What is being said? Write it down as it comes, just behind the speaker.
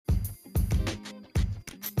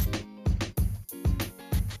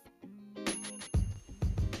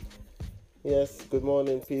Yes, good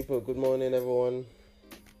morning, people. Good morning, everyone.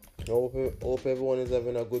 Hope everyone is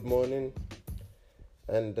having a good morning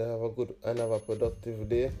and have a productive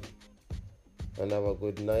day and have a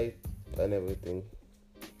good night and everything.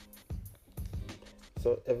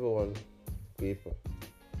 So, everyone, people,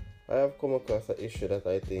 I have come across an issue that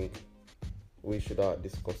I think we should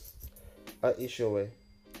discuss. An issue where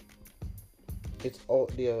it's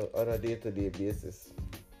out there on a day-to-day basis,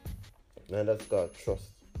 and that's called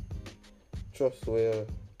trust. Trust where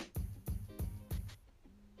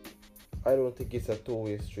I don't think it's a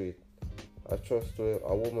two-way street. A trust where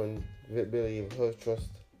a woman believe her trust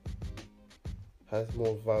has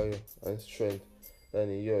more value and strength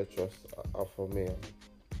than your trust of a male.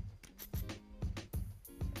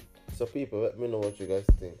 So people, let me know what you guys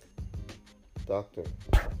think. Talk to me.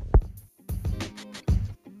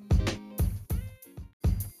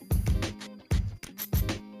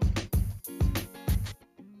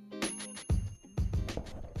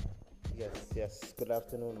 Yes. Good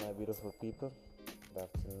afternoon, my beautiful people. Good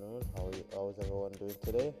afternoon. How is everyone doing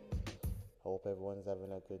today? Hope everyone's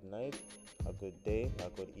having a good night, a good day, a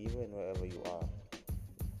good evening, wherever you are.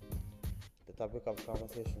 The topic of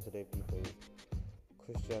conversation today, people, is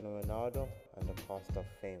Cristiano Ronaldo and the cost of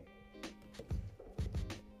fame.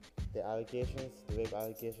 The rape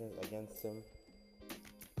allegations against him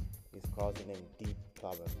is causing him deep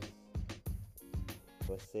problems.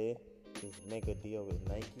 Per se, his mega deal with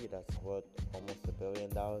Nike that's worth almost $1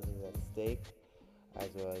 billion is at stake, as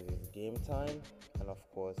well as his game time, and of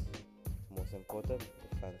course, most important,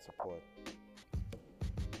 the fan support.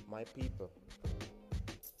 My people,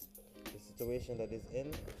 the situation that is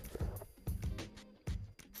in,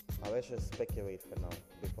 I will just speculate for now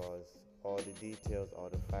because all the details, all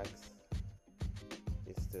the facts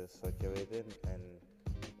is still circulating and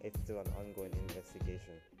it's still an ongoing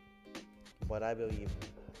investigation. But I believe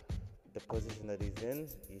the position that he's in,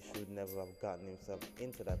 he should never have gotten himself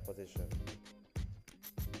into that position.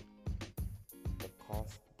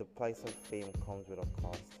 The price of fame comes with a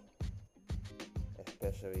cost,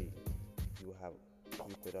 especially if you have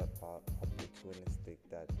people that are opportunistic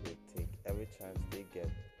that will take every chance they get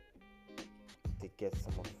to get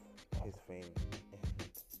some of his fame and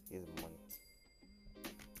his money.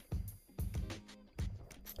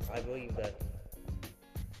 I believe that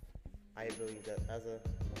as a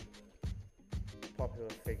popular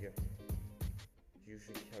figure, you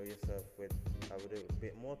should carry yourself with a little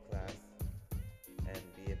bit more class and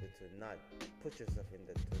be able to not put yourself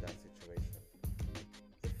into that situation.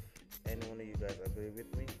 If any one of you guys agree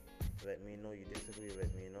with me, let me know. You disagree,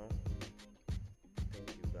 let me know. Thank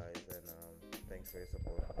you guys, and thanks for your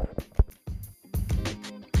support.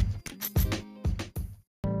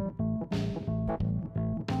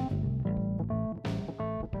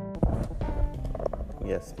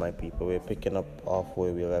 Yes, my people, we're picking up off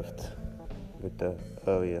where we left with the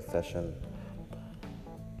earlier session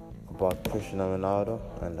about Cristiano Ronaldo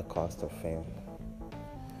and the cost of fame.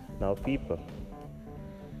 Now, people,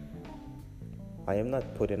 I am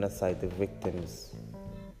not putting aside the victims'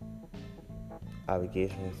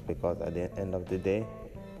 allegations because at the end of the day,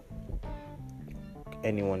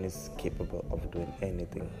 anyone is capable of doing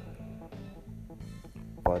anything.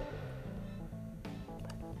 But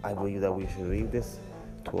I believe that we should leave this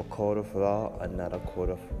to a court of law and not a court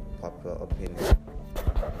of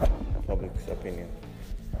public's opinion.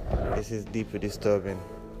 This is deeply disturbing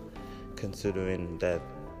considering that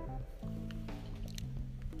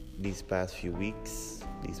these past few weeks,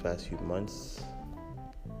 these past few months,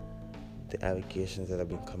 the allegations that have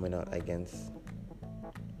been coming out against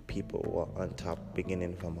people who are on top,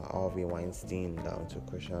 beginning from Harvey Weinstein down to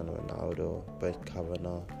Cristiano Ronaldo, Brett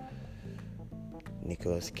Kavanaugh,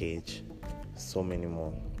 Nicolas Cage, so many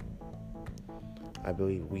more. I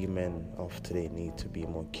believe we men of today need to be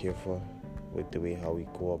more careful with the way how we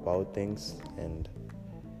go about things, and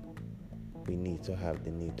we need to have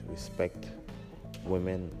the need to respect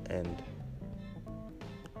women and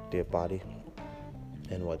their body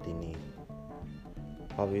and what they need.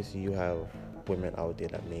 Obviously, you have women out there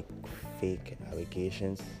that make fake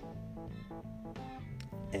allegations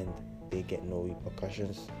and they get no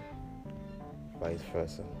repercussions, vice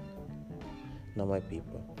versa. Now, my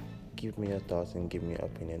people, give me your thoughts and give me your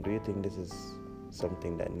opinion. Do you think this is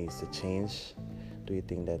something that needs to change? Do you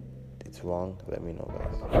think that it's wrong? Let me know,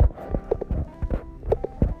 guys.